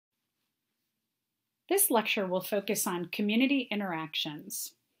This lecture will focus on community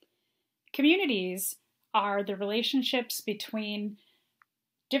interactions. Communities are the relationships between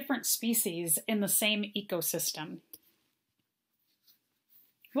different species in the same ecosystem.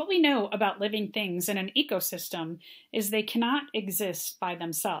 What we know about living things in an ecosystem is they cannot exist by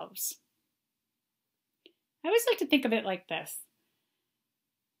themselves. I always like to think of it like this.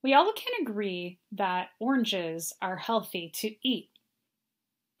 We all can agree that oranges are healthy to eat,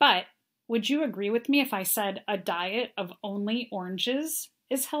 but would you agree with me if I said a diet of only oranges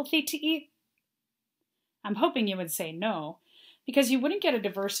is healthy to eat? I'm hoping you would say no, because you wouldn't get a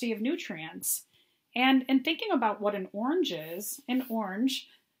diversity of nutrients. And in thinking about what an orange is, an orange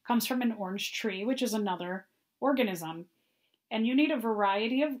comes from an orange tree, which is another organism. And you need a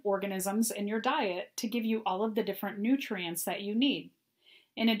variety of organisms in your diet to give you all of the different nutrients that you need.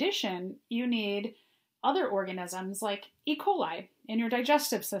 In addition, you need other organisms like E. coli in your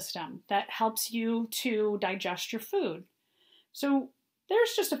digestive system that helps you to digest your food. So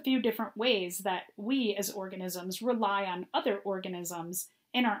there's just a few different ways that we as organisms rely on other organisms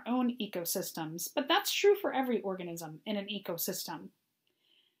in our own ecosystems, but that's true for every organism in an ecosystem.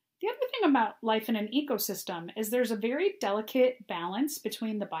 The other thing about life in an ecosystem is there's a very delicate balance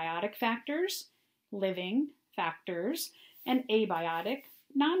between the biotic factors, living factors, and abiotic,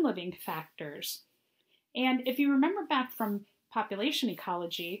 non-living factors. And if you remember back from population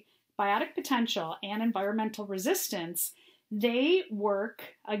ecology, biotic potential and environmental resistance, they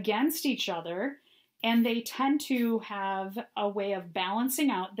work against each other, and they tend to have a way of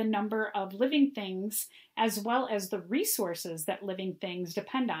balancing out the number of living things as well as the resources that living things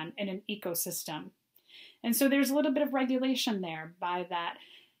depend on in an ecosystem. And so there's a little bit of regulation there by that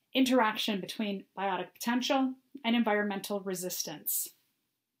interaction between biotic potential and environmental resistance.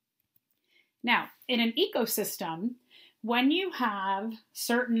 Now, in an ecosystem, when you have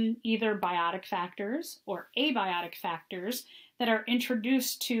certain either biotic factors or abiotic factors that are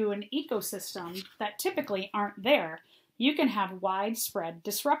introduced to an ecosystem that typically aren't there, you can have widespread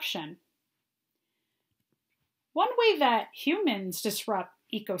disruption. One way that humans disrupt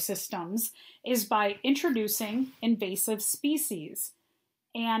ecosystems is by introducing invasive species.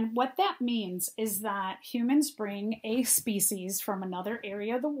 And what that means is that humans bring a species from another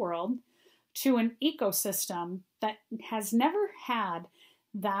area of the world to an ecosystem that has never had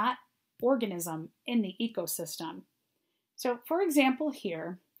that organism in the ecosystem. So, for example,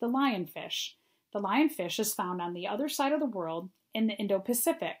 here, the lionfish. The lionfish is found on the other side of the world in the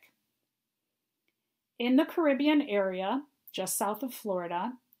Indo-Pacific. In the Caribbean area, just south of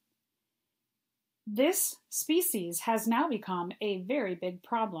Florida, this species has now become a very big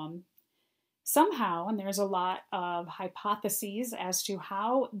problem. Somehow, and there's a lot of hypotheses as to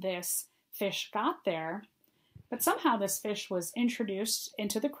how this fish got there, but somehow this fish was introduced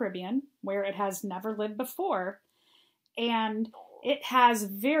into the Caribbean where it has never lived before, and it has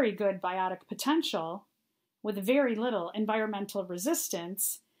very good biotic potential with very little environmental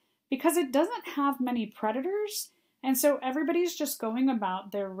resistance because it doesn't have many predators, and so everybody's just going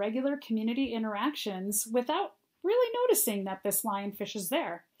about their regular community interactions without really noticing that this lionfish is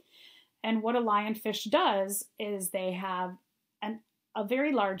there. And what a lionfish does is they have a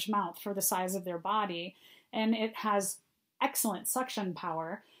very large mouth for the size of their body, and it has excellent suction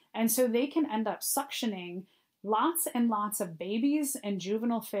power, and so they can end up suctioning lots and lots of babies and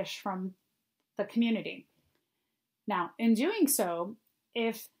juvenile fish from the community. Now, in doing so,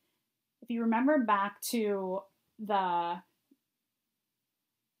 if you remember back to the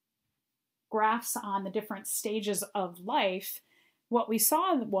graphs on the different stages of life, what we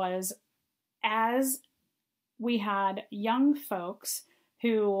saw was as we had young folks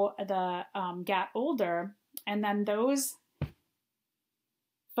who got older, and then those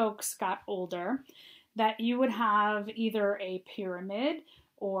folks got older, that you would have either a pyramid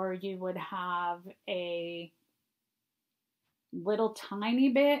or you would have a little tiny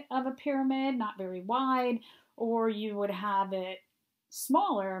bit of a pyramid, not very wide, or you would have it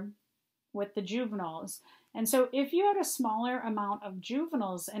smaller with the juveniles. And so if you had a smaller amount of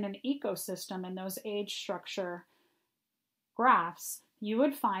juveniles in an ecosystem in those age structure graphs, you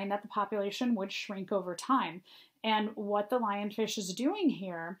would find that the population would shrink over time. And what the lionfish is doing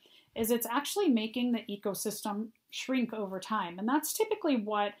here is it's actually making the ecosystem shrink over time. And that's typically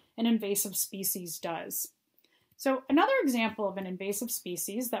what an invasive species does. So another example of an invasive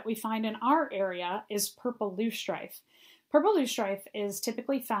species that we find in our area is purple loosestrife. Purple loosestrife is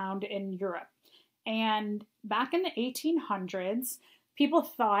typically found in Europe. And back in the 1800s, people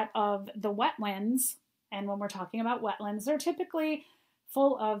thought of the wetlands, and when we're talking about wetlands, they're typically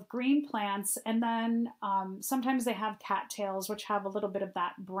full of green plants, and then sometimes they have cattails, which have a little bit of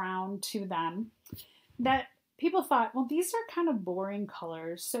that brown to them. that people thought, well, these are kind of boring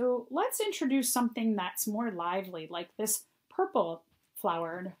colors, so let's introduce something that's more lively, like this purple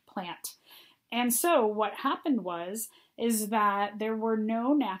flowered plant. And so what happened is that there were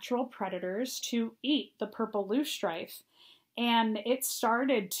no natural predators to eat the purple loosestrife, and it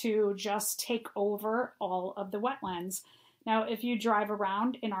started to just take over all of the wetlands. Now, if you drive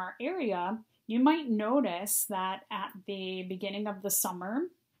around in our area, you might notice that at the beginning of the summer,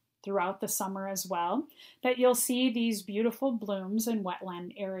 throughout the summer as well, that you'll see these beautiful blooms in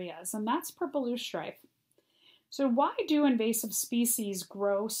wetland areas, and that's purple loosestrife. So why do invasive species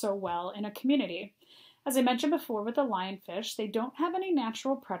grow so well in a community? As I mentioned before with the lionfish, they don't have any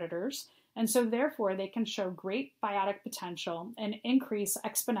natural predators, and so therefore they can show great biotic potential and increase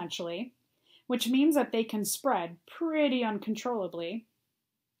exponentially, which means that they can spread pretty uncontrollably.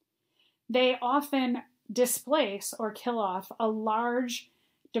 They often displace or kill off a large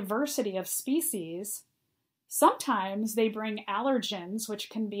diversity of species. Sometimes they bring allergens, which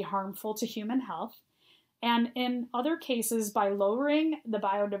can be harmful to human health. And in other cases, by lowering the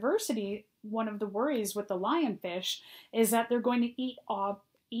biodiversity, one of the worries with the lionfish is that they're going to eat up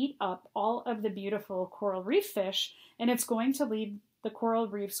all of the beautiful coral reef fish, and it's going to leave the coral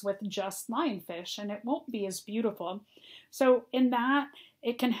reefs with just lionfish, and it won't be as beautiful. So in that,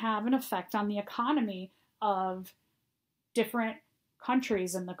 it can have an effect on the economy of different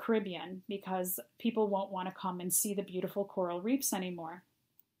countries in the Caribbean because people won't want to come and see the beautiful coral reefs anymore.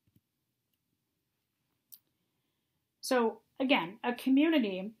 So again, a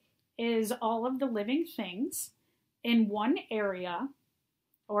community is all of the living things in one area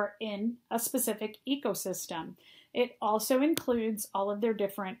or in a specific ecosystem. It also includes all of their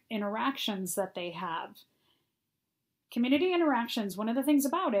different interactions that they have. Community interactions, one of the things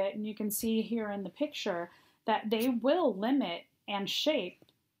about it, and you can see here in the picture, that they will limit and shape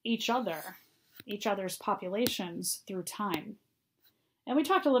each other's populations through time. And we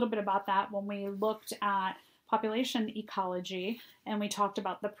talked a little bit about that when we looked at population ecology, and we talked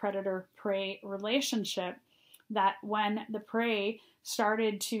about the predator-prey relationship, that when the prey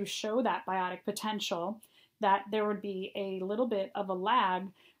started to show that biotic potential, that there would be a little bit of a lag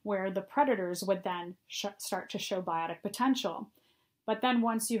where the predators would then start to show biotic potential. But then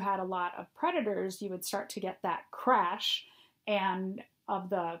once you had a lot of predators, you would start to get that crash and of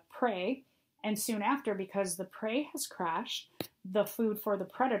the prey, and soon after, because the prey has crashed, the food for the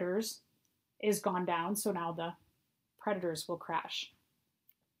predators is gone down, so now the predators will crash.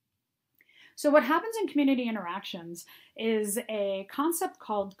 So what happens in community interactions is a concept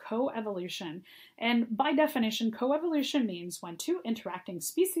called coevolution. And by definition, coevolution means when two interacting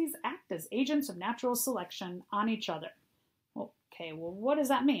species act as agents of natural selection on each other. Okay, well, what does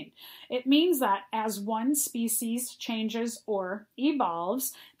that mean? It means that as one species changes or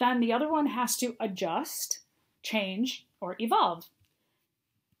evolves, then the other one has to adjust, change, or evolve.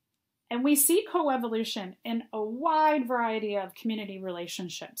 And we see coevolution in a wide variety of community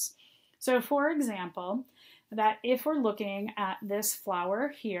relationships. So for example, that if we're looking at this flower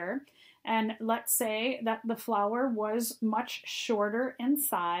here, and let's say that the flower was much shorter in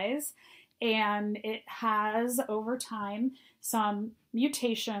size, and it has over time some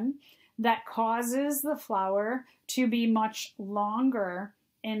mutation that causes the flower to be much longer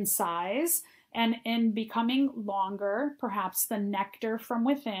in size, and in becoming longer, perhaps the nectar from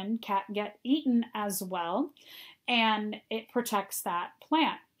within can get eaten as well, and it protects that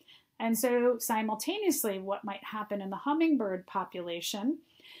plant. And so simultaneously, what might happen in the hummingbird population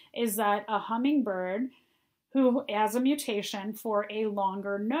is that a hummingbird who has a mutation for a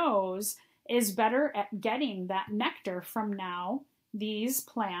longer nose is better at getting that nectar from now these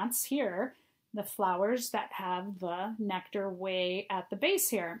plants here, the flowers that have the nectar way at the base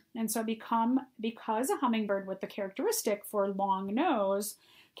here. And so because a hummingbird with the characteristic for long nose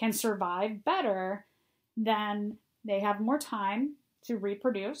can survive better, then they have more time to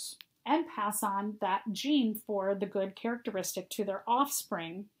reproduce and pass on that gene for the good characteristic to their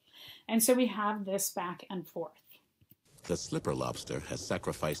offspring. And so we have this back and forth. The slipper lobster has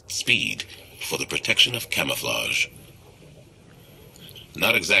sacrificed speed for the protection of camouflage.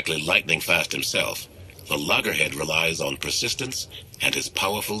 Not exactly lightning fast himself, the loggerhead relies on persistence and his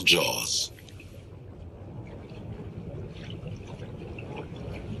powerful jaws.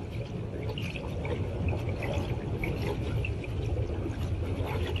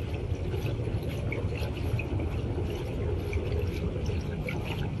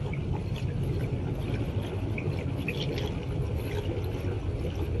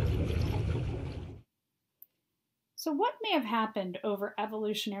 So what may have happened over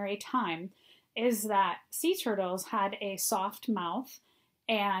evolutionary time is that sea turtles had a soft mouth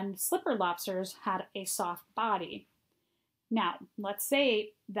and slipper lobsters had a soft body. Now, let's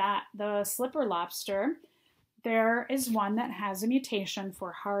say that the slipper lobster, there is one that has a mutation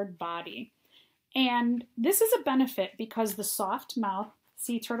for hard body. And this is a benefit because the soft mouth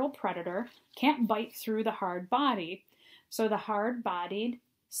sea turtle predator can't bite through the hard body. So the hard-bodied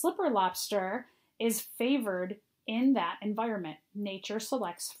slipper lobster is favored in that environment. Nature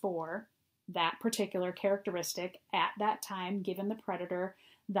selects for that particular characteristic at that time, given the predator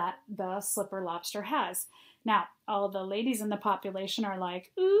that the slipper lobster has. Now, all the ladies in the population are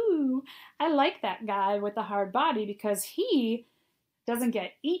like, ooh, I like that guy with the hard body because he doesn't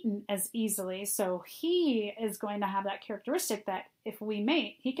get eaten as easily, so he is going to have that characteristic that if we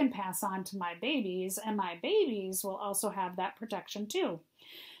mate, he can pass on to my babies, and my babies will also have that protection too.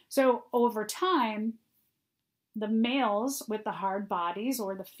 So over time, the males with the hard bodies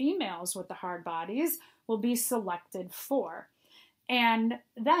or the females with the hard bodies will be selected for. And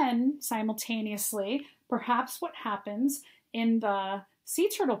then simultaneously, perhaps what happens in the sea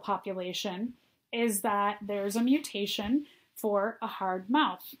turtle population is that there's a mutation for a hard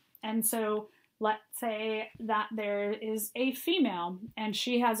mouth. And so let's say that there is a female and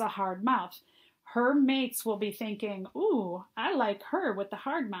she has a hard mouth. Her mates will be thinking, ooh, I like her with the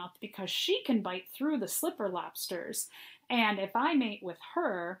hard mouth because she can bite through the slipper lobsters. And if I mate with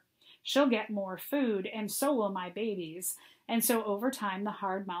her, she'll get more food and so will my babies. And so over time, the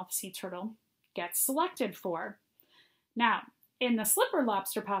hard mouth sea turtle gets selected for. Now, in the slipper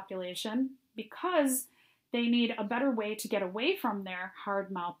lobster population, because they need a better way to get away from their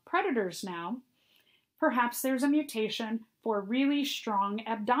hard-mouthed predators now, perhaps there's a mutation for really strong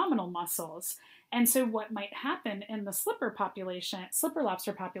abdominal muscles. And so what might happen in the slipper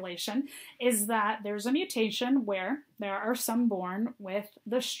lobster population, is that there's a mutation where there are some born with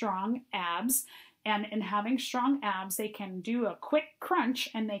the strong abs, and in having strong abs, they can do a quick crunch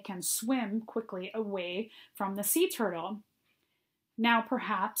and they can swim quickly away from the sea turtle. Now,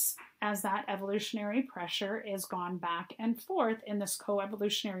 perhaps as that evolutionary pressure is gone back and forth in this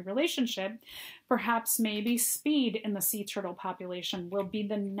co-evolutionary relationship, perhaps maybe speed in the sea turtle population will be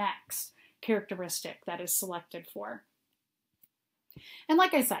the next characteristic that is selected for. And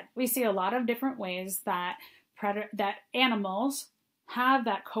like I said, we see a lot of different ways that animals have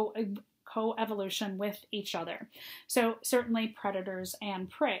that co-evolution with each other. So certainly predators and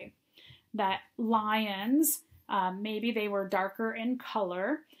prey. That lions, maybe they were darker in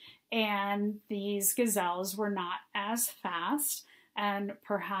color, and these gazelles were not as fast, and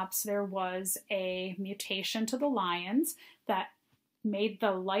perhaps there was a mutation to the lions that made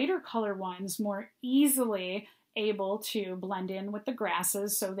the lighter color ones more easily able to blend in with the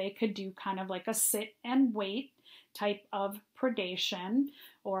grasses, so they could do kind of like a sit and wait type of predation,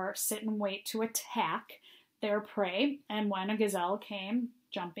 or sit and wait to attack their prey. And when a gazelle came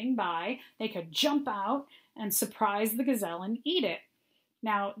jumping by, they could jump out and surprise the gazelle and eat it.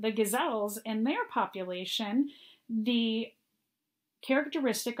 Now, the gazelles in their population, the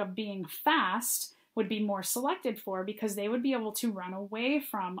characteristic of being fast would be more selected for because they would be able to run away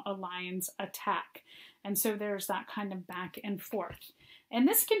from a lion's attack. And so there's that kind of back and forth. And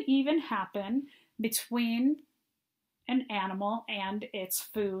this can even happen between an animal and its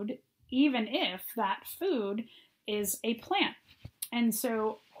food, even if that food is a plant. And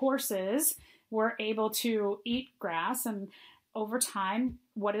so horses were able to eat grass, and over time,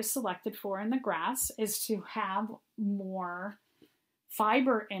 what is selected for in the grass is to have more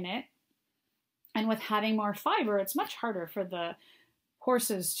fiber in it. And with having more fiber, it's much harder for the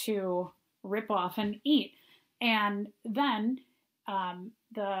horses to rip off and eat. And then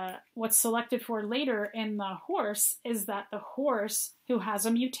what's selected for later in the horse is that the horse who has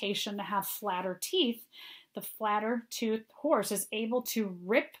a mutation to have flatter teeth, the flatter toothed horse is able to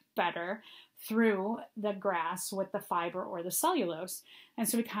rip better through the grass with the fiber or the cellulose. And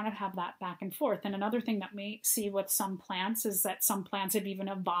so we kind of have that back and forth. And another thing that we see with some plants is that some plants have even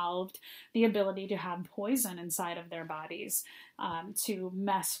evolved the ability to have poison inside of their bodies to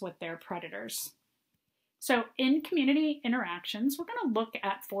mess with their predators. So in community interactions, we're going to look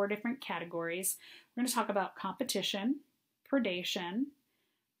at 4 different categories. We're going to talk about competition, predation,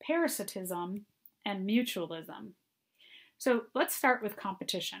 parasitism, and mutualism. So let's start with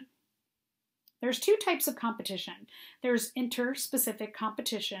competition. There's 2 types of competition. There's interspecific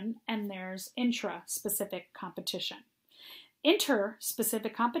competition and there's intraspecific competition.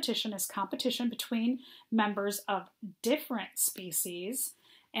 Interspecific competition is competition between members of different species,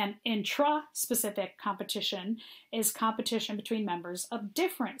 and intraspecific competition is competition between members of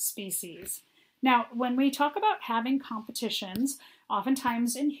different species. Now, when we talk about having competitions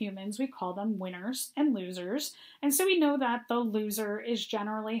Oftentimes in humans, we call them winners and losers. And so we know that the loser is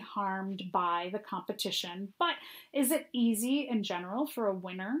generally harmed by the competition. But is it easy in general for a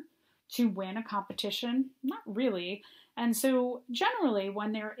winner to win a competition? Not really. And so generally,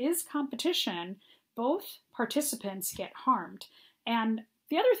 when there is competition, both participants get harmed. And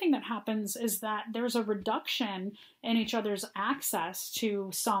the other thing that happens is that there's a reduction in each other's access to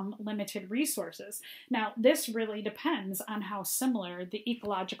some limited resources. Now, this really depends on how similar the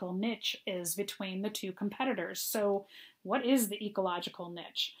ecological niche is between the two competitors. So, what is the ecological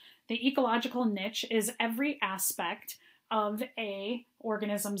niche? The ecological niche is every aspect of an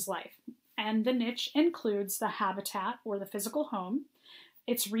organism's life. And the niche includes the habitat or the physical home,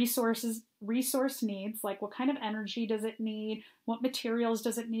 its resource needs, like what kind of energy does it need, what materials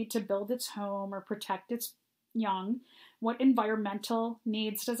does it need to build its home or protect its young, what environmental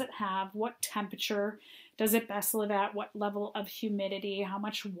needs does it have, what temperature does it best live at, what level of humidity, how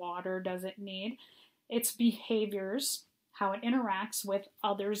much water does it need, its behaviors, how it interacts with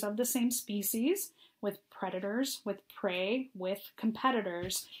others of the same species, with predators, with prey, with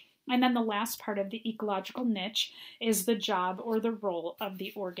competitors. And then the last part of the ecological niche is the job or the role of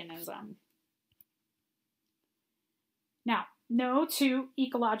the organism. Now, no two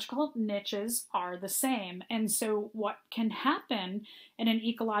ecological niches are the same. And so what can happen in an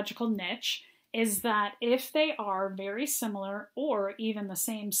ecological niche is that if they are very similar or even the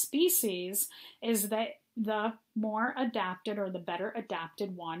same species, is that the more adapted or the better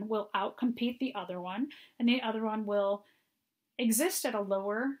adapted one will outcompete the other one, and the other one will exist at a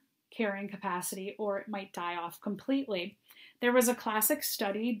lower carrying capacity, or it might die off completely. There was a classic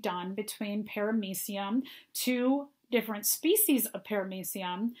study done between Paramecium, two different species of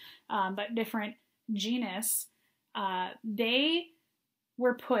Paramecium, but different genus. They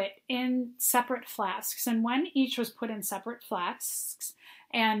were put in separate flasks, and when each was put in separate flasks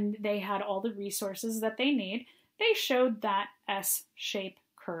and they had all the resources that they need, they showed that S-shaped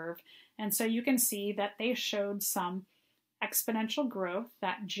curve. And so you can see that they showed some exponential growth,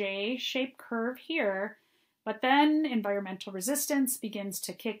 that J-shaped curve here, but then environmental resistance begins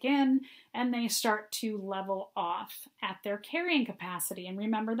to kick in and they start to level off at their carrying capacity. And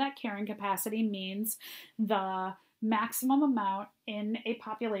remember that carrying capacity means the maximum amount in a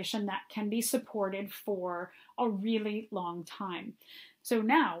population that can be supported for a really long time. So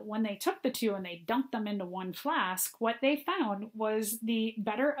now, when they took the two and they dumped them into one flask, what they found was the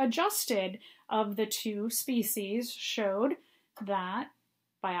better adjusted of the two species showed that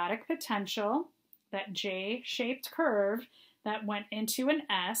biotic potential, that J-shaped curve that went into an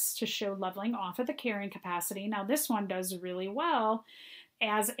S to show leveling off at the carrying capacity. Now this one does really well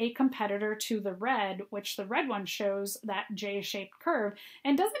as a competitor to the red, which the red one shows that J-shaped curve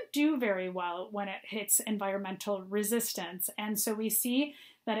and doesn't do very well when it hits environmental resistance. And so we see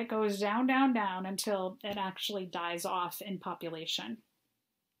that it goes down, down, down until it actually dies off in population.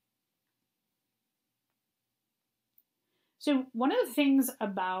 So one of the things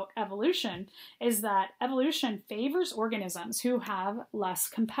about evolution is that evolution favors organisms who have less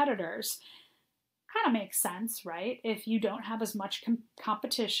competitors. Kind of makes sense, right? If you don't have as much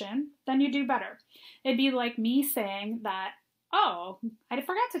competition, then you do better. It'd be like me saying that, oh, I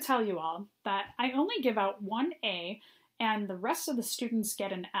forgot to tell you all that I only give out one A and the rest of the students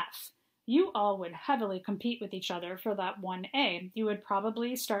get an F. You all would heavily compete with each other for that one A. You would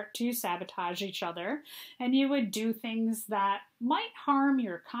probably start to sabotage each other, and you would do things that might harm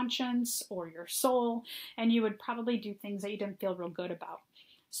your conscience or your soul, and you would probably do things that you didn't feel real good about.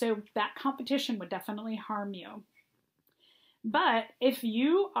 So that competition would definitely harm you. But if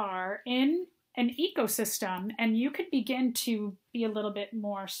you are in an ecosystem and you could begin to be a little bit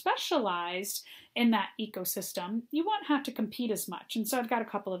more specialized in that ecosystem, you won't have to compete as much. And so I've got a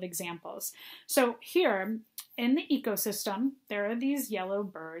couple of examples. So here in the ecosystem, there are these yellow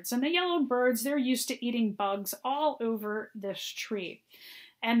birds, and the yellow birds, they're used to eating bugs all over this tree.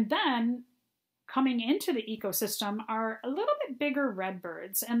 And then coming into the ecosystem are a little bit bigger red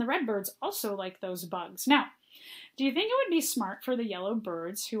birds, and the red birds also like those bugs. Now, do you think it would be smart for the yellow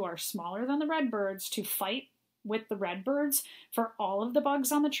birds, who are smaller than the red birds, to fight with the red birds for all of the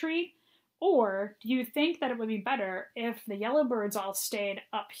bugs on the tree? Or do you think that it would be better if the yellow birds all stayed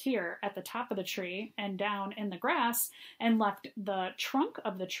up here at the top of the tree and down in the grass and left the trunk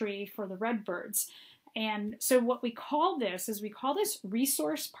of the tree for the red birds? And so what we call this is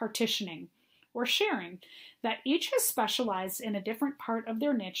resource partitioning, or sharing, that each has specialized in a different part of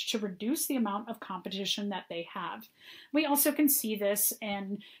their niche to reduce the amount of competition that they have. We also can see this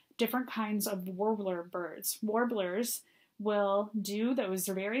in different kinds of warbler birds. Warblers will do those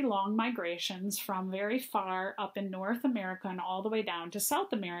very long migrations from very far up in North America and all the way down to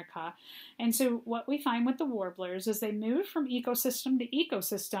South America. And so what we find with the warblers is they move from ecosystem to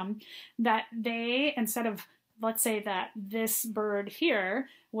ecosystem, that they, instead of, let's say that this bird here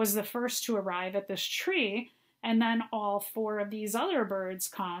was the first to arrive at this tree, and then all 4 of these other birds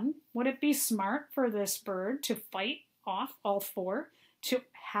come, would it be smart for this bird to fight off all 4 to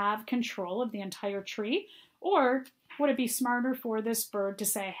have control of the entire tree? Or would it be smarter for this bird to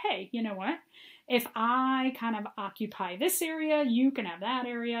say, hey, you know what? If I kind of occupy this area, you can have that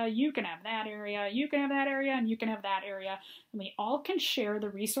area, you can have that area, you can have that area, and you can have that area. And we all can share the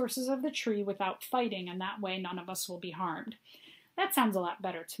resources of the tree without fighting, and that way none of us will be harmed. That sounds a lot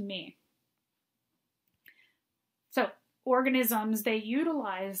better to me. So organisms, they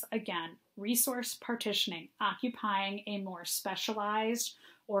utilize, again, resource partitioning, occupying a more specialized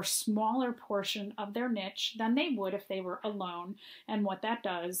or smaller portion of their niche than they would if they were alone. And what that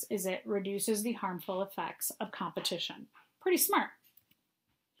does is it reduces the harmful effects of competition. Pretty smart.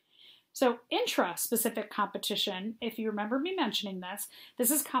 So intra-specific competition, if you remember me mentioning this,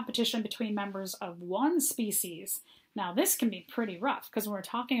 this is competition between members of one species. Now this can be pretty rough because when we're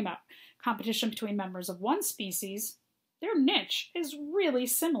talking about competition between members of one species, their niche is really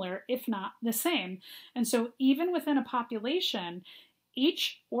similar, if not the same. And so even within a population,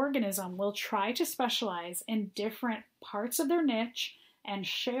 each organism will try to specialize in different parts of their niche and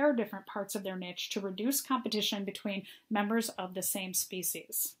share different parts of their niche to reduce competition between members of the same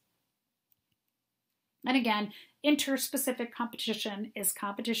species. And again, interspecific competition is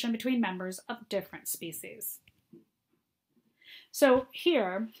competition between members of different species. So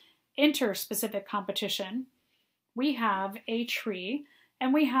here, interspecific competition, we have a tree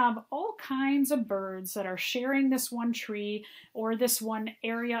and we have all kinds of birds that are sharing this one tree or this one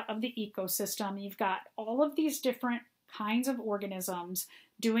area of the ecosystem. You've got all of these different kinds of organisms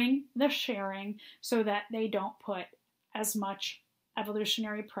doing the sharing so that they don't put as much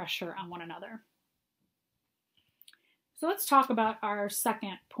evolutionary pressure on one another. So let's talk about our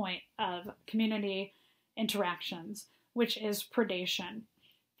second point of community interactions, which is predation.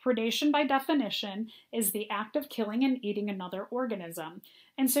 Predation, by definition, is the act of killing and eating another organism.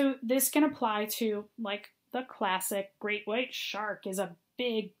 And so this can apply to, like, the classic great white shark is a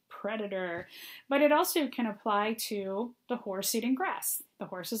big predator, but it also can apply to the horse eating grass. The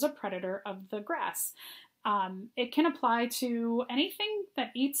horse is a predator of the grass. It can apply to anything that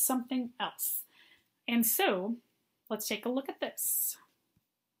eats something else. And so let's take a look at this.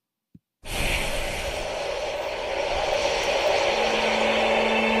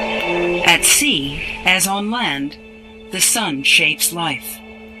 At sea, as on land, the sun shapes life.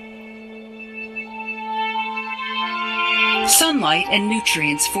 Sunlight and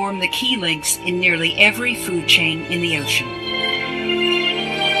nutrients form the key links in nearly every food chain in the ocean.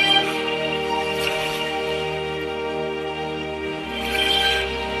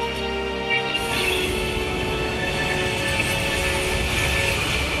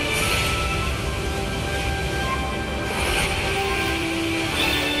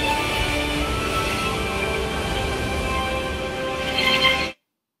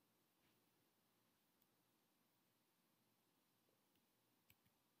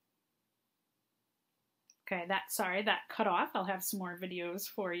 Okay, that cut off. I'll have some more videos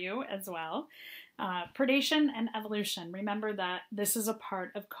for you as well. Predation and evolution. Remember that this is a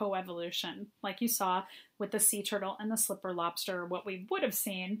part of coevolution, like you saw with the sea turtle and the slipper lobster, what we would have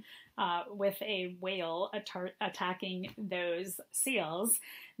seen with a whale attacking those seals,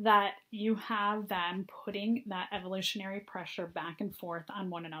 that you have them putting that evolutionary pressure back and forth on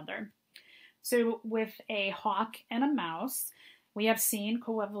one another. So with a hawk and a mouse, we have seen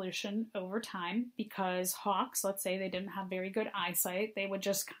coevolution over time because hawks, let's say they didn't have very good eyesight, they would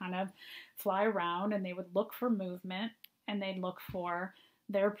just kind of fly around and they would look for movement and they'd look for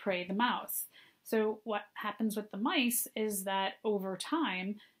their prey, the mouse. So what happens with the mice is that over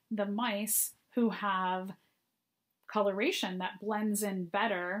time, the mice who have coloration that blends in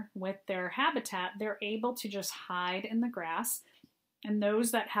better with their habitat, they're able to just hide in the grass. And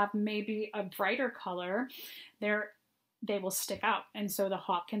those that have maybe a brighter color, they will stick out, and so the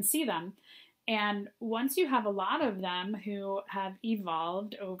hawk can see them. And once you have a lot of them who have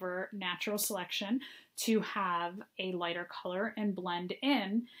evolved over natural selection to have a lighter color and blend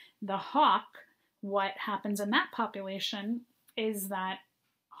in, the hawk, what happens in that population is that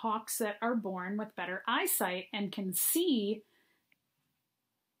hawks that are born with better eyesight and can see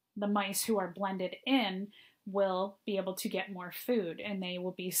the mice who are blended in will be able to get more food and they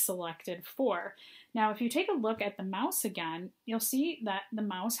will be selected for. Now, if you take a look at the mouse again, you'll see that the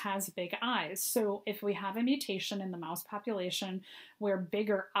mouse has big eyes. So if we have a mutation in the mouse population where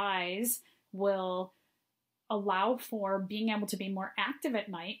bigger eyes will allow for being able to be more active at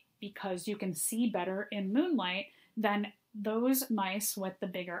night because you can see better in moonlight, then those mice with the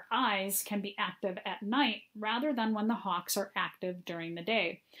bigger eyes can be active at night rather than when the hawks are active during the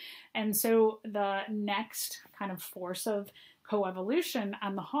day. And so the next kind of force of coevolution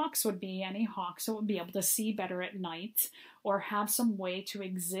on the hawks would be any hawks that would be able to see better at night or have some way to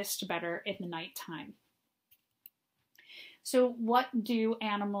exist better in the nighttime. So what do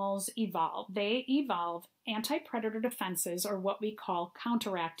animals evolve? They evolve anti-predator defenses, or what we call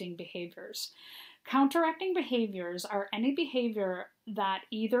counteracting behaviors. Counteracting behaviors are any behavior that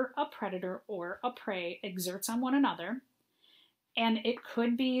either a predator or a prey exerts on one another, and it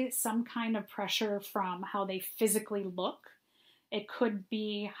could be some kind of pressure from how they physically look. It could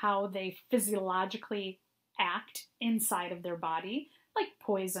be how they physiologically act inside of their body, like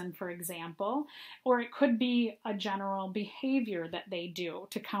poison, for example, or it could be a general behavior that they do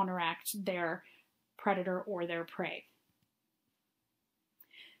to counteract their predator or their prey.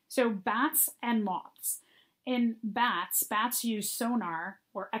 So bats and moths. In bats use sonar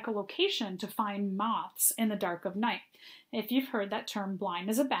or echolocation to find moths in the dark of night. If you've heard that term blind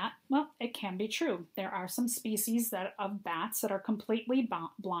as a bat, well, it can be true. There are some species of bats that are completely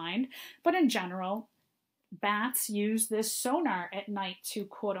blind, but in general, bats use this sonar at night to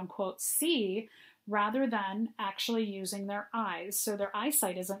quote unquote see rather than actually using their eyes. So their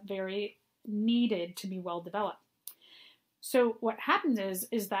eyesight isn't very needed to be well developed. So what happens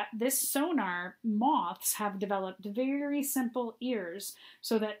is that this sonar, moths have developed very simple ears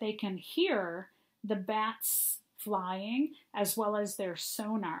so that they can hear the bats flying as well as their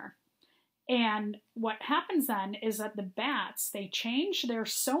sonar. And what happens then is that the bats, they change their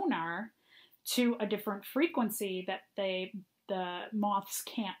sonar to a different frequency that the moths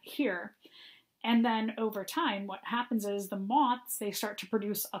can't hear. And then over time, what happens is the moths, they start to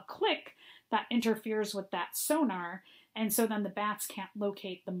produce a click that interferes with that sonar. And so then the bats can't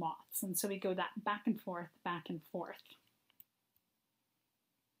locate the moths. And so we go that back and forth, back and forth.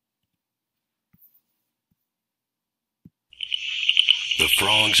 The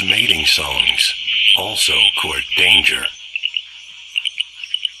frogs' mating songs also court danger.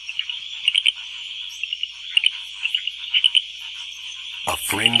 A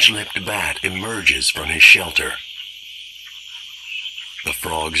fringe-lipped bat emerges from his shelter. The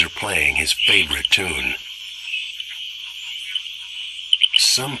frogs are playing his favorite tune.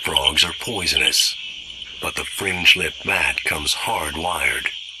 Some frogs are poisonous, but the fringe-lipped bat comes hardwired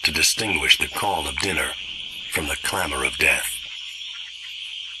to distinguish the call of dinner from the clamor of death.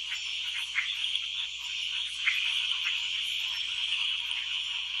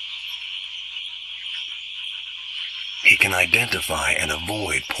 He can identify and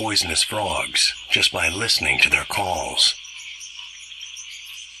avoid poisonous frogs just by listening to their calls.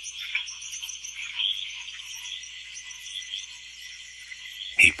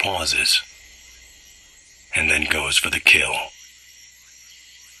 He pauses and then goes for the kill.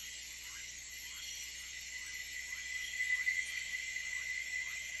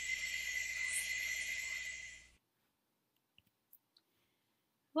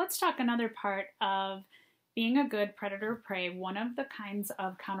 Let's talk another part of being a good predator-prey. One of the kinds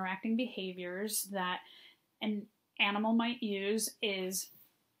of counteracting behaviors that an animal might use is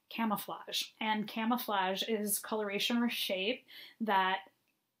camouflage. And camouflage is coloration or shape that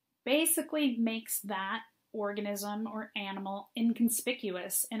basically makes that organism or animal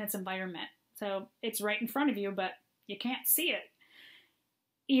inconspicuous in its environment. So it's right in front of you, but you can't see it.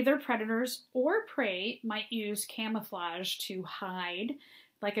 Either predators or prey might use camouflage to hide.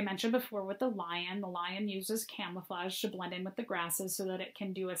 Like I mentioned before with the lion uses camouflage to blend in with the grasses so that it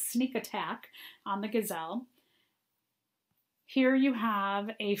can do a sneak attack on the gazelle. Here you have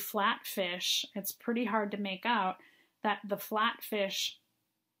a flatfish. It's pretty hard to make out that the flatfish,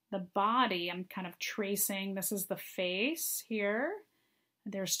 the body, I'm kind of tracing, this is the face here.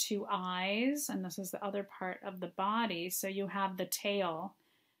 There's two eyes, and this is the other part of the body. So you have the tail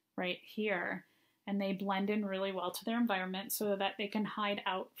right here. And they blend in really well to their environment so that they can hide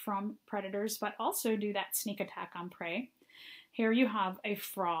out from predators, but also do that sneak attack on prey. Here you have a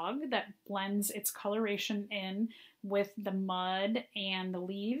frog that blends its coloration in with the mud and the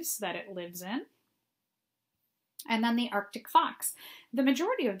leaves that it lives in. And then the Arctic fox. The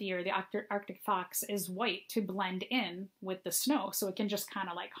majority of the year, the Arctic fox is white to blend in with the snow. So it can just kind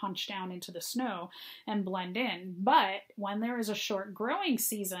of like hunch down into the snow and blend in. But when there is a short growing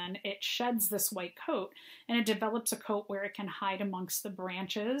season, it sheds this white coat and it develops a coat where it can hide amongst the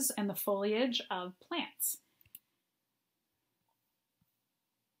branches and the foliage of plants.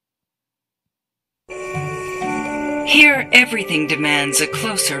 Here, everything demands a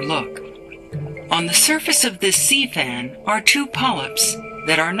closer look. On the surface of this sea fan are two polyps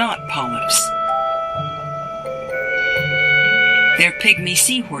that are not polyps. They're pygmy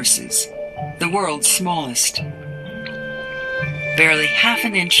seahorses, the world's smallest, barely half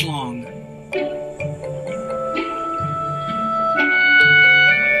an inch long.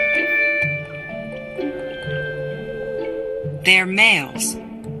 They're males,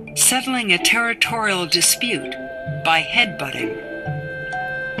 settling a territorial dispute by headbutting.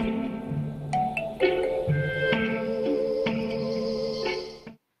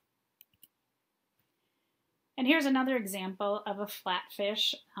 And here's another example of a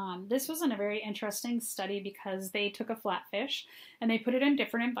flatfish. This was a very interesting study because they took a flatfish and they put it in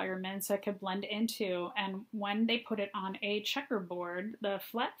different environments that could blend into. And when they put it on a checkerboard, the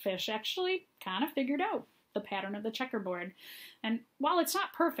flatfish actually kind of figured out the pattern of the checkerboard. And while it's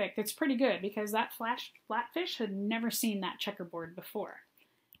not perfect, it's pretty good because that flatfish had never seen that checkerboard before.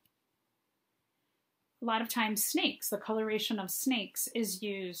 A lot of times snakes, the coloration of snakes is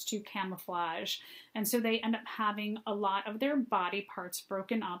used to camouflage. And so they end up having a lot of their body parts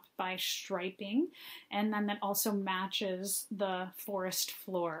broken up by striping. And then that also matches the forest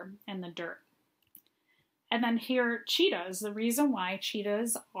floor and the dirt. And then here, cheetahs. The reason why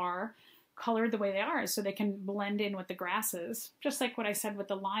cheetahs are colored the way they are is so they can blend in with the grasses, just like what I said with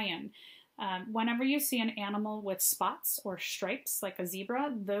the lion. Whenever you see an animal with spots or stripes, like a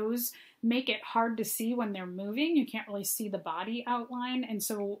zebra, those make it hard to see when they're moving. You can't really see the body outline, and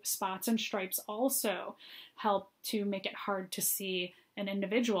so spots and stripes also help to make it hard to see an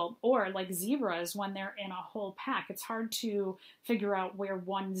individual. Or like zebras, when they're in a whole pack, it's hard to figure out where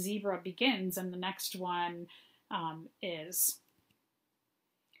one zebra begins and the next one is.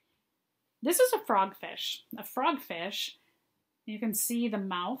 This is a frogfish. A frogfish, you can see the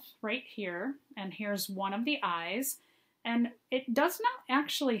mouth right here, and here's one of the eyes. And it does not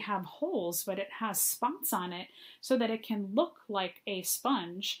actually have holes, but it has spots on it so that it can look like a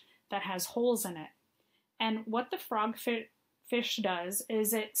sponge that has holes in it. And what the frogfish does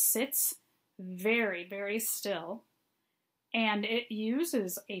is it sits very, very still, and it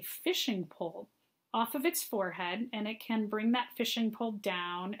uses a fishing pole off of its forehead, and it can bring that fishing pole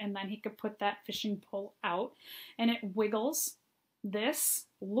down, and then he could put that fishing pole out, and it wiggles this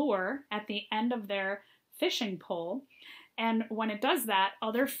lure at the end of their fishing pole. And when it does that,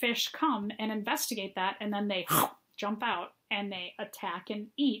 other fish come and investigate that, and then they jump out and they attack and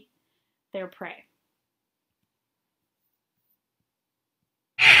eat their prey.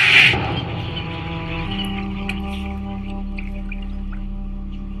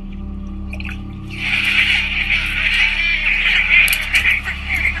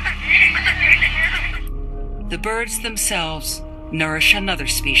 The birds themselves nourish another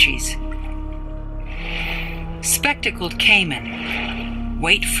species. Spectacled caiman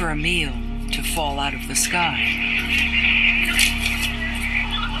wait for a meal to fall out of the sky.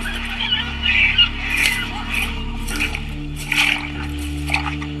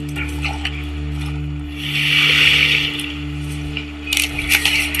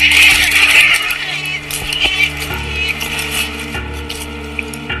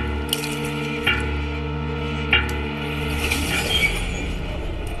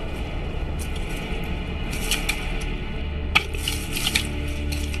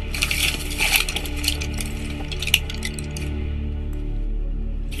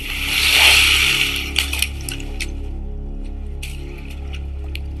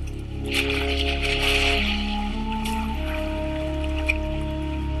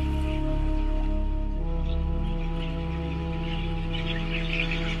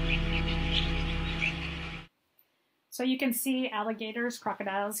 So you can see alligators,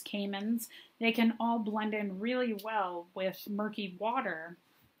 crocodiles, caimans, they can all blend in really well with murky water,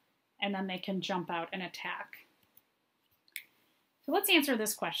 and then they can jump out and attack. So let's answer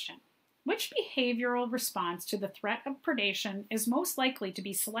this question. Which behavioral response to the threat of predation is most likely to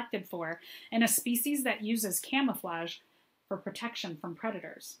be selected for in a species that uses camouflage for protection from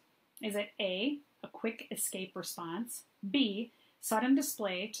predators? Is it A, a quick escape response, B, sudden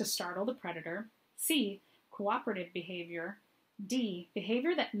display to startle the predator, C, cooperative behavior, D,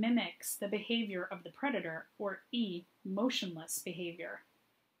 behavior that mimics the behavior of the predator, or E, motionless behavior?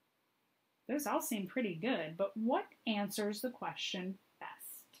 Those all seem pretty good, but what answers the question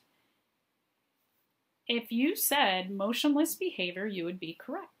best? If you said motionless behavior, you would be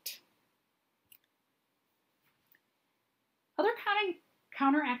correct. Other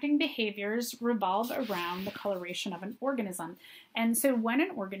counteracting behaviors revolve around the coloration of an organism. And so when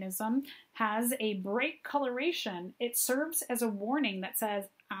an organism has a bright coloration, it serves as a warning that says,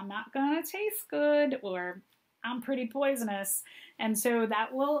 I'm not gonna taste good, or I'm pretty poisonous. And so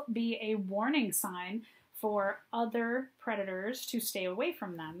that will be a warning sign for other predators to stay away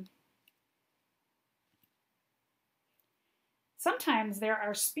from them. Sometimes there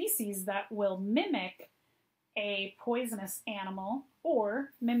are species that will mimic a poisonous animal or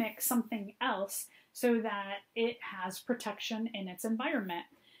mimic something else so that it has protection in its environment.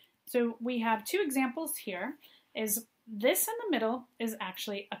 So we have two examples here. Is this in the middle is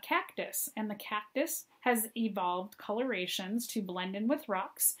actually a cactus, and the cactus has evolved colorations to blend in with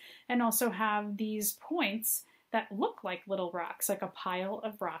rocks and also have these points that look like little rocks, like a pile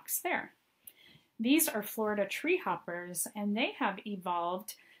of rocks there. These are Florida tree hoppers, and they have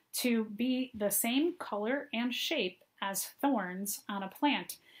evolved to be the same color and shape as thorns on a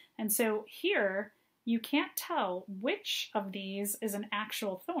plant. And so here, you can't tell which of these is an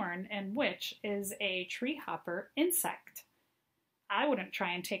actual thorn and which is a tree hopper insect. I wouldn't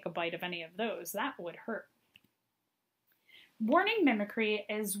try and take a bite of any of those. That would hurt. Warning mimicry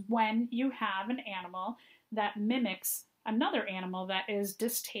is when you have an animal that mimics another animal that is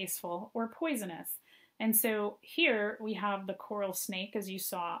distasteful or poisonous. And so here we have the coral snake, as you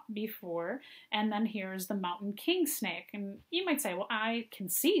saw before, and then here's the mountain king snake. And you might say, well, I can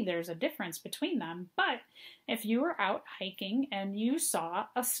see there's a difference between them, but if you were out hiking and you saw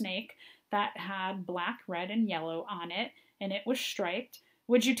a snake that had black, red, and yellow on it, and it was striped,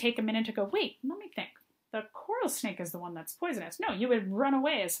 would you take a minute to go, wait, let me think. The coral snake is the one that's poisonous. No, you would run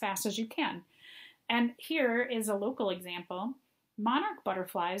away as fast as you can. And here is a local example. Monarch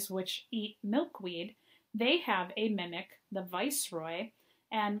butterflies, which eat milkweed, they have a mimic, the viceroy,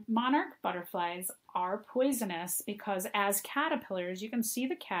 and monarch butterflies are poisonous because as caterpillars, you can see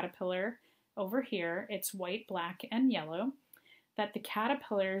the caterpillar over here, it's white, black, and yellow, that the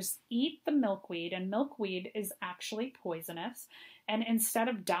caterpillars eat the milkweed, and milkweed is actually poisonous, and instead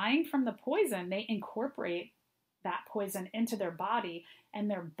of dying from the poison, they incorporate that poison into their body,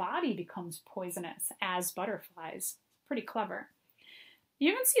 and their body becomes poisonous as butterflies. Pretty clever.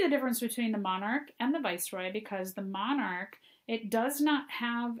 You can see the difference between the monarch and the viceroy because the monarch, it does not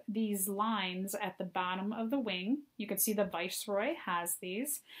have these lines at the bottom of the wing. You can see the viceroy has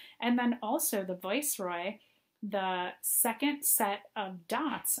these. And then also the viceroy, the second set of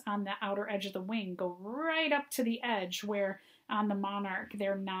dots on the outer edge of the wing go right up to the edge, where on the monarch,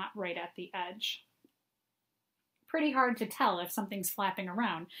 they're not right at the edge. Pretty hard to tell if something's flapping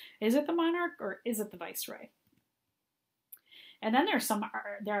around. Is it the monarch or is it the viceroy? And then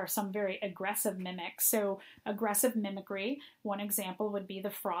there are some very aggressive mimics. So aggressive mimicry, one example would be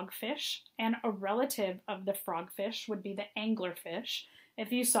the frogfish, and a relative of the frogfish would be the anglerfish.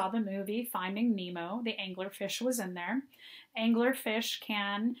 If you saw the movie Finding Nemo, the anglerfish was in there. Anglerfish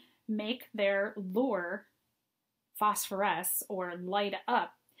can make their lure phosphoresce or light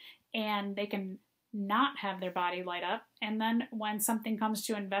up, and they can not have their body light up. And then when something comes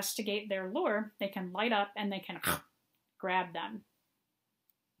to investigate their lure, they can light up and they can grab them.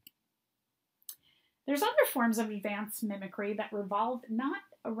 There's other forms of advanced mimicry that revolve not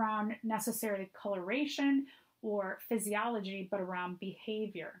around necessarily coloration or physiology, but around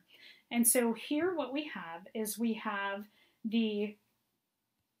behavior. And so here what we have is we have the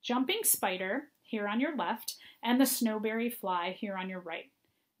jumping spider here on your left and the snowberry fly here on your right.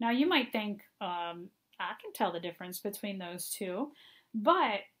 Now you might think, I can tell the difference between those two,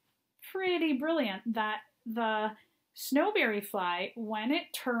 but pretty brilliant that the snowberry fly, when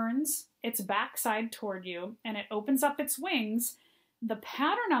it turns its backside toward you and it opens up its wings, the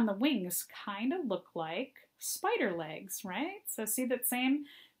pattern on the wings kind of look like spider legs, right? So see that same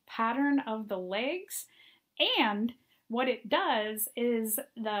pattern of the legs? And what it does is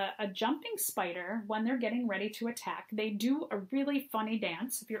a jumping spider, when they're getting ready to attack, they do a really funny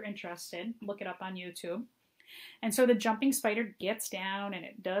dance. If you're interested, look it up on YouTube. And so the jumping spider gets down and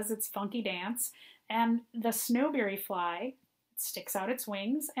it does its funky dance. And the snowberry fly sticks out its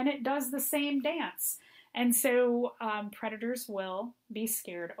wings and it does the same dance. And so predators will be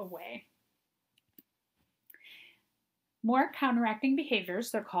scared away. More counteracting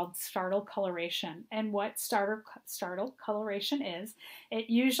behaviors, they're called startle coloration. And what startle coloration is, it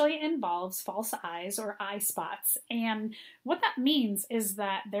usually involves false eyes or eye spots. And what that means is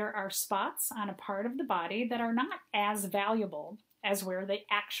that there are spots on a part of the body that are not as valuable as where the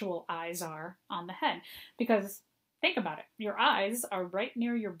actual eyes are on the head. Because think about it, your eyes are right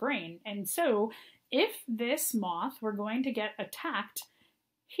near your brain. And so if this moth were going to get attacked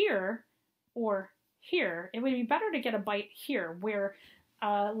here or here, it would be better to get a bite here, where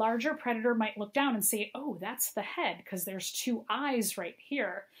a larger predator might look down and say, oh, that's the head, because there's two eyes right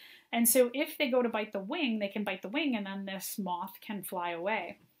here. And so if they go to bite the wing, they can bite the wing, and then this moth can fly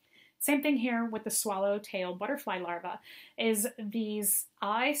away. Same thing here with the swallowtail butterfly larva, is these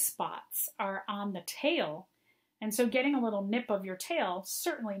eye spots are on the tail. And so getting a little nip of your tail,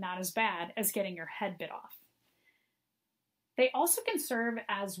 certainly not as bad as getting your head bit off. They also can serve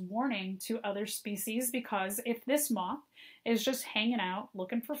as warning to other species, because if this moth is just hanging out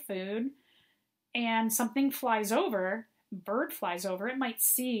looking for food and something flies over, bird flies over, it might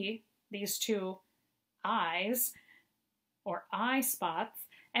see these two eyes or eye spots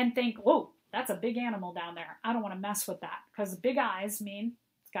and think, whoa, that's a big animal down there. I don't want to mess with that, because big eyes mean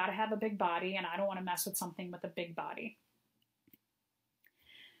it's got to have a big body, and I don't want to mess with something with a big body.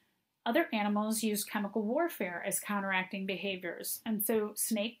 Other animals use chemical warfare as counteracting behaviors. And so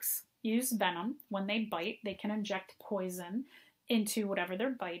snakes use venom. When they bite, they can inject poison into whatever they're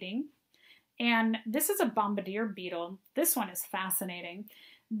biting. And this is a bombardier beetle. This one is fascinating.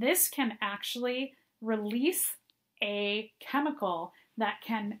 This can actually release a chemical that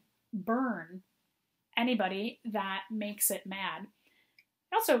can burn anybody that makes it mad.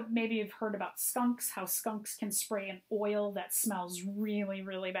 Also, maybe you've heard about skunks, how skunks can spray an oil that smells really,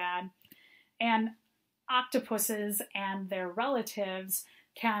 really bad. And octopuses and their relatives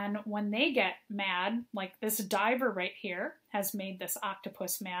can, when they get mad, like this diver right here has made this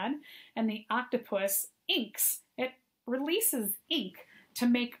octopus mad, and the octopus inks. It releases ink to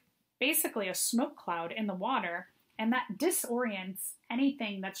make basically a smoke cloud in the water, and that disorients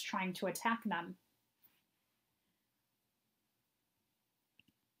anything that's trying to attack them.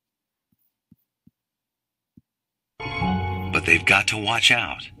 But they've got to watch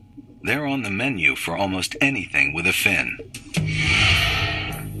out. They're on the menu for almost anything with a fin.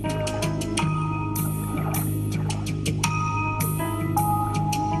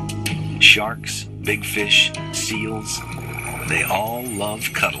 Sharks, big fish, seals, they all love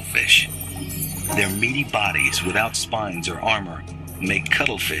cuttlefish. Their meaty bodies without spines or armor make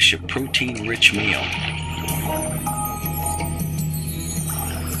cuttlefish a protein-rich meal.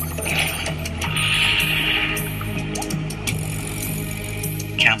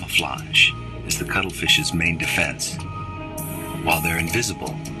 Camouflage is the cuttlefish's main defense. While they're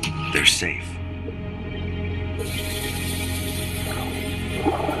invisible, they're safe.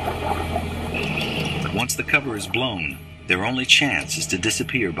 But once the cover is blown, their only chance is to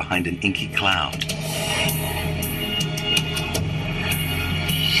disappear behind an inky cloud.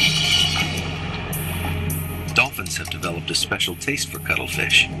 Dolphins have developed a special taste for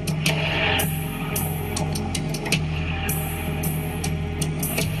cuttlefish.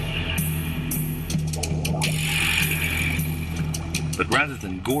 But rather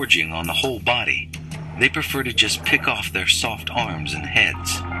than gorging on the whole body, they prefer to just pick off their soft arms and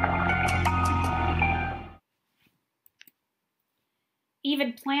heads.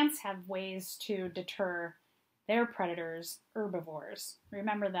 Even plants have ways to deter their predators, herbivores.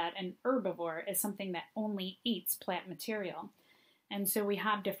 Remember that an herbivore is something that only eats plant material. And so we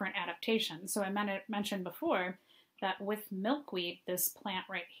have different adaptations. So I mentioned before that with milkweed, this plant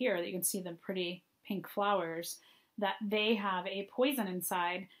right here, that you can see the pretty pink flowers, that they have a poison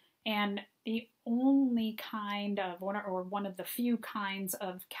inside, and the only kind of, one of the few kinds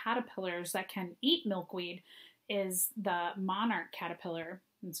of caterpillars that can eat milkweed is the monarch caterpillar.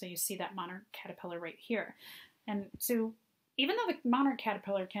 And so you see that monarch caterpillar right here. And so even though the monarch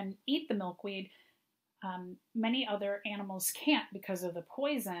caterpillar can eat the milkweed, many other animals can't because of the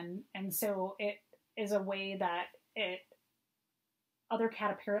poison. And so it is a way that other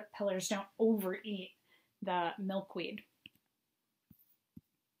caterpillars don't overeat the milkweed.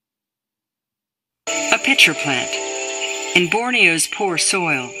 A pitcher plant. In Borneo's poor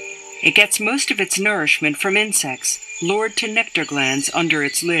soil, it gets most of its nourishment from insects lured to nectar glands under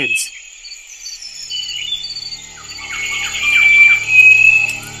its lids.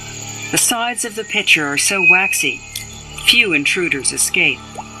 The sides of the pitcher are so waxy, few intruders escape.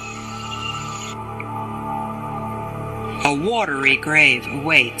 A watery grave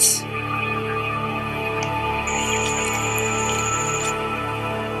awaits.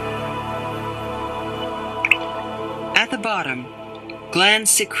 At the bottom, glands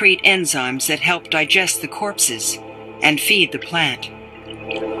secrete enzymes that help digest the corpses and feed the plant.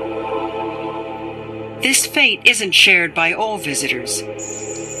 This fate isn't shared by all visitors.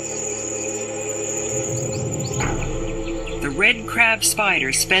 The red crab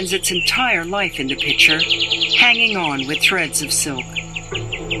spider spends its entire life in the pitcher, hanging on with threads of silk.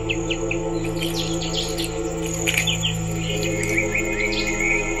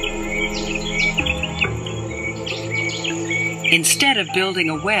 Instead of building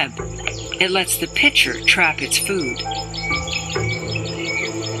a web, it lets the pitcher trap its food.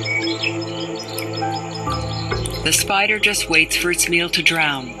 The spider just waits for its meal to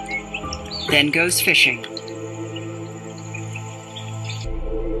drown, then goes fishing.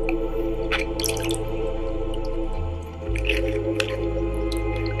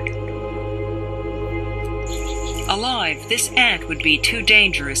 Alive, this ant would be too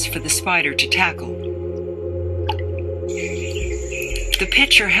dangerous for the spider to tackle. The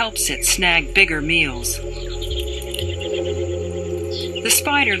pitcher helps it snag bigger meals. The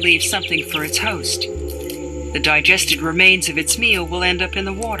spider leaves something for its host. The digested remains of its meal will end up in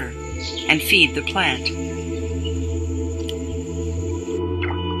the water and feed the plant.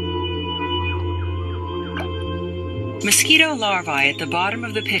 Mosquito larvae at the bottom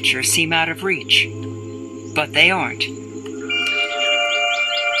of the pitcher seem out of reach, but they aren't.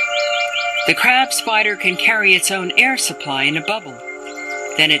 The crab spider can carry its own air supply in a bubble.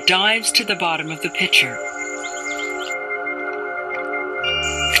 Then it dives to the bottom of the pitcher.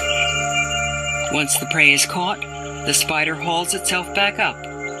 Once the prey is caught, the spider hauls itself back up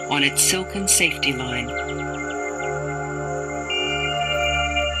on its silken safety line.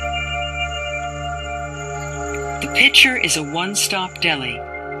 The pitcher is a one-stop deli,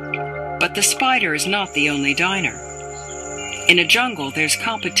 but the spider is not the only diner. In a jungle, there's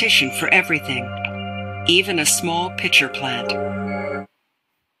competition for everything, even a small pitcher plant.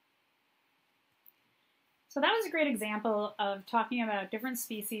 So that was a great example of talking about different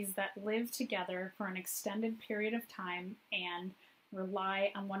species that live together for an extended period of time and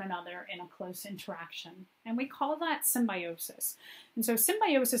rely on one another in a close interaction. And we call that symbiosis. And so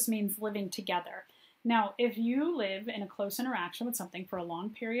symbiosis means living together. Now, if you live in a close interaction with something for a long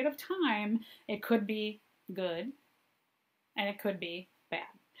period of time, it could be good and it could be bad.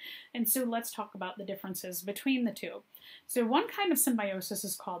 And so let's talk about the differences between the two. So one kind of symbiosis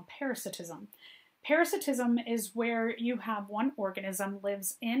is called parasitism. Parasitism is where you have one organism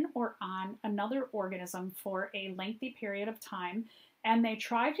lives in or on another organism for a lengthy period of time, and they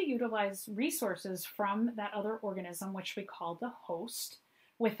try to utilize resources from that other organism, which we call the host,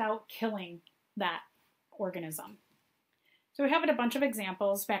 without killing that organism. So we have a bunch of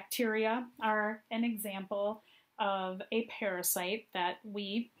examples. Bacteria are an example of a parasite that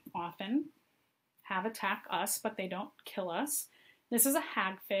we often have attack us, but they don't kill us. This is a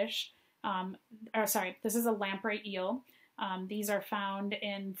hagfish. This is a lamprey eel. These are found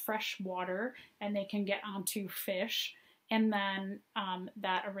in fresh water and they can get onto fish. And then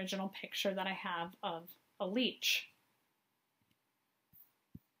that original picture that I have of a leech.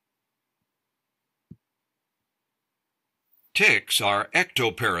 Ticks are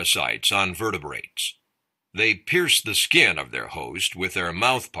ectoparasites on vertebrates. They pierce the skin of their host with their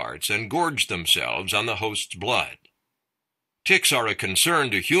mouth parts and gorge themselves on the host's blood. Ticks are a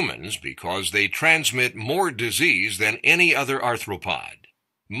concern to humans because they transmit more disease than any other arthropod.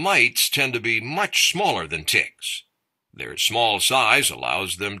 Mites tend to be much smaller than ticks. Their small size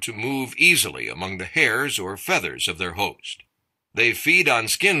allows them to move easily among the hairs or feathers of their host. They feed on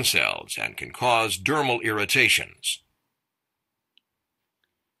skin cells and can cause dermal irritations.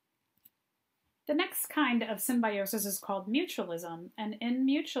 The next kind of symbiosis is called mutualism, and in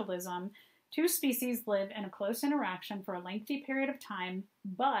mutualism, two species live in a close interaction for a lengthy period of time,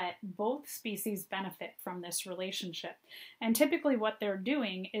 but both species benefit from this relationship. And typically what they're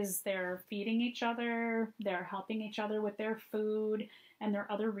doing is they're feeding each other, they're helping each other with their food and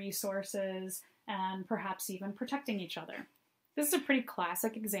their other resources, and perhaps even protecting each other. This is a pretty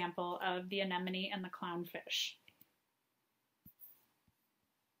classic example of the anemone and the clownfish.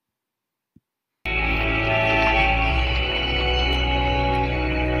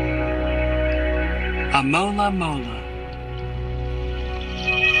 A mola mola.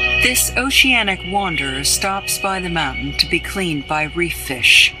 This oceanic wanderer stops by the mountain to be cleaned by reef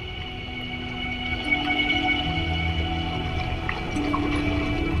fish.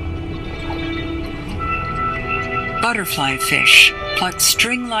 Butterfly fish pluck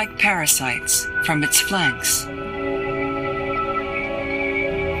string-like parasites from its flanks.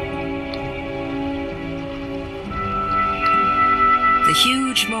 The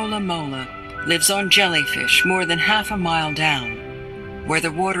huge mola mola lives on jellyfish more than half a mile down, where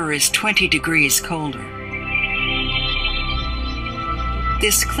the water is 20 degrees colder.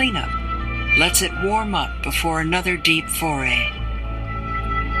 This cleanup lets it warm up before another deep foray.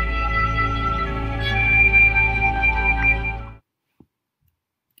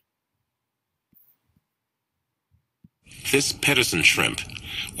 This Pedersen shrimp,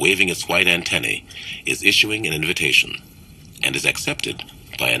 waving its white antennae, is issuing an invitation and is accepted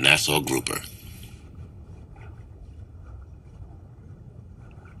by a Nassau grouper.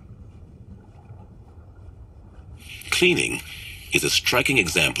 Cleaning is a striking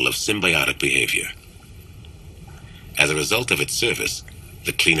example of symbiotic behavior. As a result of its service,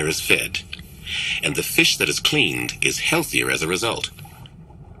 the cleaner is fed, and the fish that is cleaned is healthier as a result.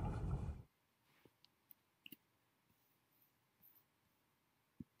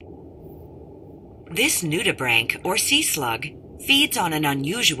 This nudibranch, or sea slug, feeds on an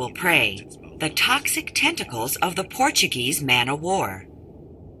unusual prey, the toxic tentacles of the Portuguese man-o'-war.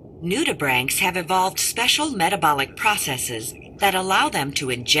 Nudibranchs have evolved special metabolic processes that allow them to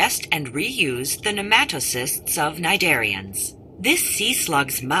ingest and reuse the nematocysts of cnidarians. This sea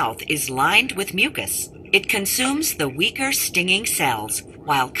slug's mouth is lined with mucus. It consumes the weaker stinging cells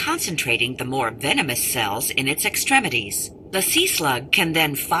while concentrating the more venomous cells in its extremities. The sea slug can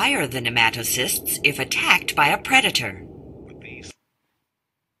then fire the nematocysts if attacked by a predator.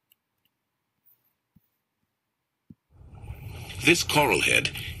 This coral head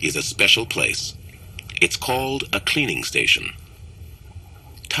is a special place. It's called a cleaning station.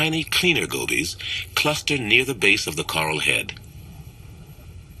 Tiny cleaner gobies cluster near the base of the coral head.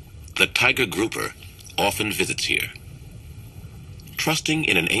 The tiger grouper often visits here. Trusting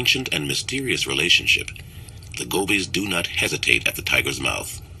in an ancient and mysterious relationship, the gobies do not hesitate at the tiger's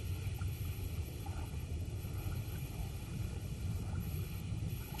mouth.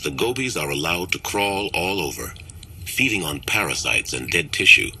 The gobies are allowed to crawl all over, feeding on parasites and dead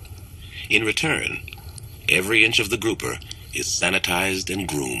tissue. In return, every inch of the grouper is sanitized and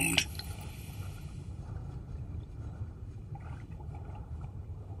groomed.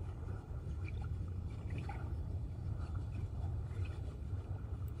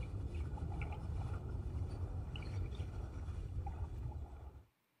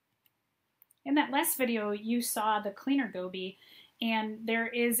 In that last video, you saw the cleaner goby, and there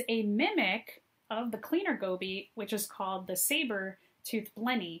is a mimic of the cleaner goby, which is called the saber-toothed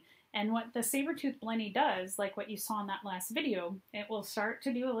blenny. And what the saber-toothed blenny does, like what you saw in that last video, it will start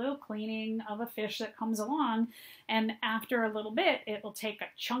to do a little cleaning of a fish that comes along, and after a little bit, it will take a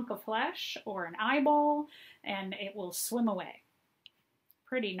chunk of flesh or an eyeball, and it will swim away.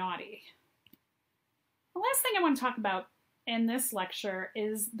 Pretty naughty. The last thing I want to talk about in this lecture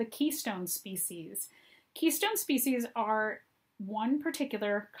is the keystone species. Keystone species are one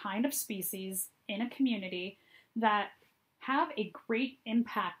particular kind of species in a community that have a great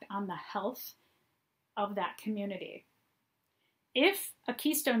impact on the health of that community. If a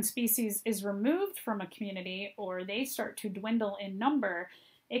keystone species is removed from a community or they start to dwindle in number,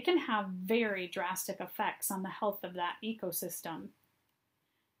 it can have very drastic effects on the health of that ecosystem.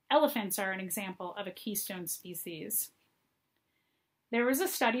 Elephants are an example of a keystone species. There was a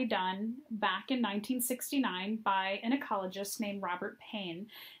study done back in 1969 by an ecologist named Robert Payne,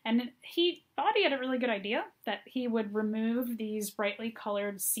 and he thought he had a really good idea that he would remove these brightly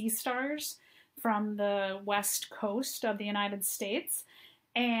colored sea stars from the west coast of the United States.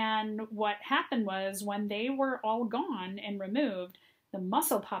 And what happened was, when they were all gone and removed, the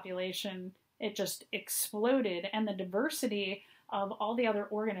mussel population, it just exploded, and the diversity of all the other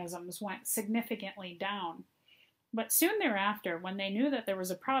organisms went significantly down. But soon thereafter, when they knew that there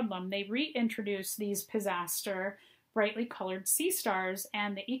was a problem, they reintroduced these Pisaster brightly colored sea stars,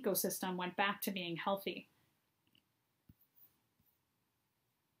 and the ecosystem went back to being healthy.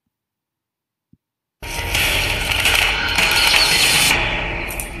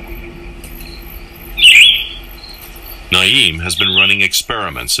 Naeem has been running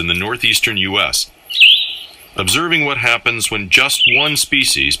experiments in the northeastern U.S., observing what happens when just one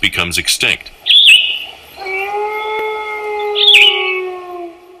species becomes extinct.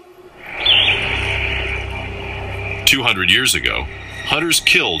 200 years ago, hunters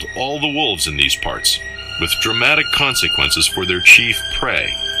killed all the wolves in these parts, with dramatic consequences for their chief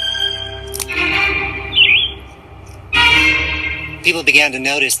prey. People began to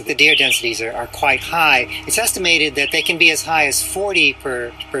notice that the deer densities are quite high. It's estimated that they can be as high as 40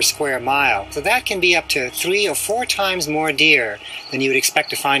 per square mile. So that can be up to 3 or 4 times more deer than you would expect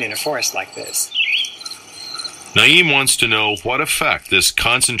to find in a forest like this. Naeem wants to know what effect this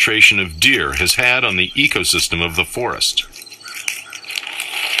concentration of deer has had on the ecosystem of the forest.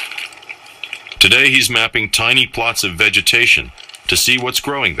 Today he's mapping tiny plots of vegetation to see what's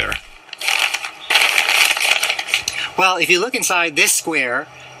growing there. Well, if you look inside this square,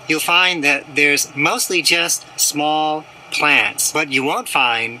 you'll find that there's mostly just small plants, but you won't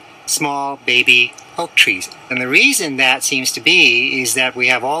find small baby oak trees. And the reason that seems to be is that we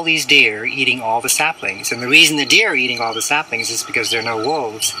have all these deer eating all the saplings. And the reason the deer are eating all the saplings is because there are no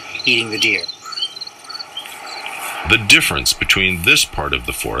wolves eating the deer. The difference between this part of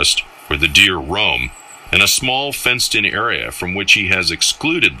the forest, where the deer roam, and a small fenced-in area from which he has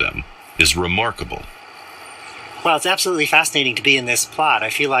excluded them is remarkable. Well, it's absolutely fascinating to be in this plot. I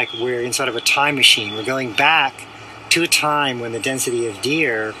feel like we're in sort of a time machine. We're going back to a time when the density of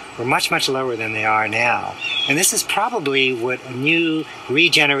deer were much, much lower than they are now. And this is probably what a new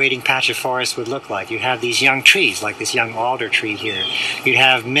regenerating patch of forest would look like. You have these young trees, like this young alder tree here. You'd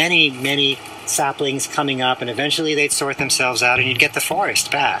have many, many saplings coming up, and eventually they'd sort themselves out, and you'd get the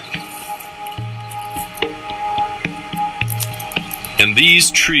forest back. And these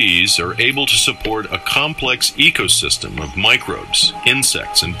trees are able to support a complex ecosystem of microbes,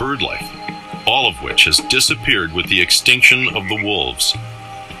 insects, and bird life, all of which has disappeared with the extinction of the wolves.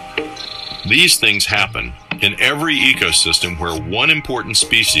 These things happen in every ecosystem where one important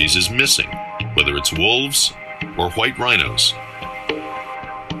species is missing, whether it's wolves or white rhinos.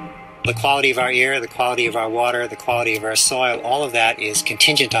 The quality of our air, the quality of our water, the quality of our soil, all of that is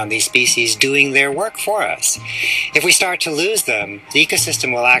contingent on these species doing their work for us. If we start to lose them, the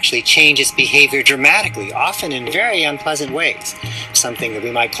ecosystem will actually change its behavior dramatically, often in very unpleasant ways, something that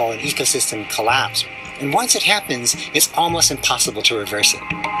we might call an ecosystem collapse. And once it happens, it's almost impossible to reverse it.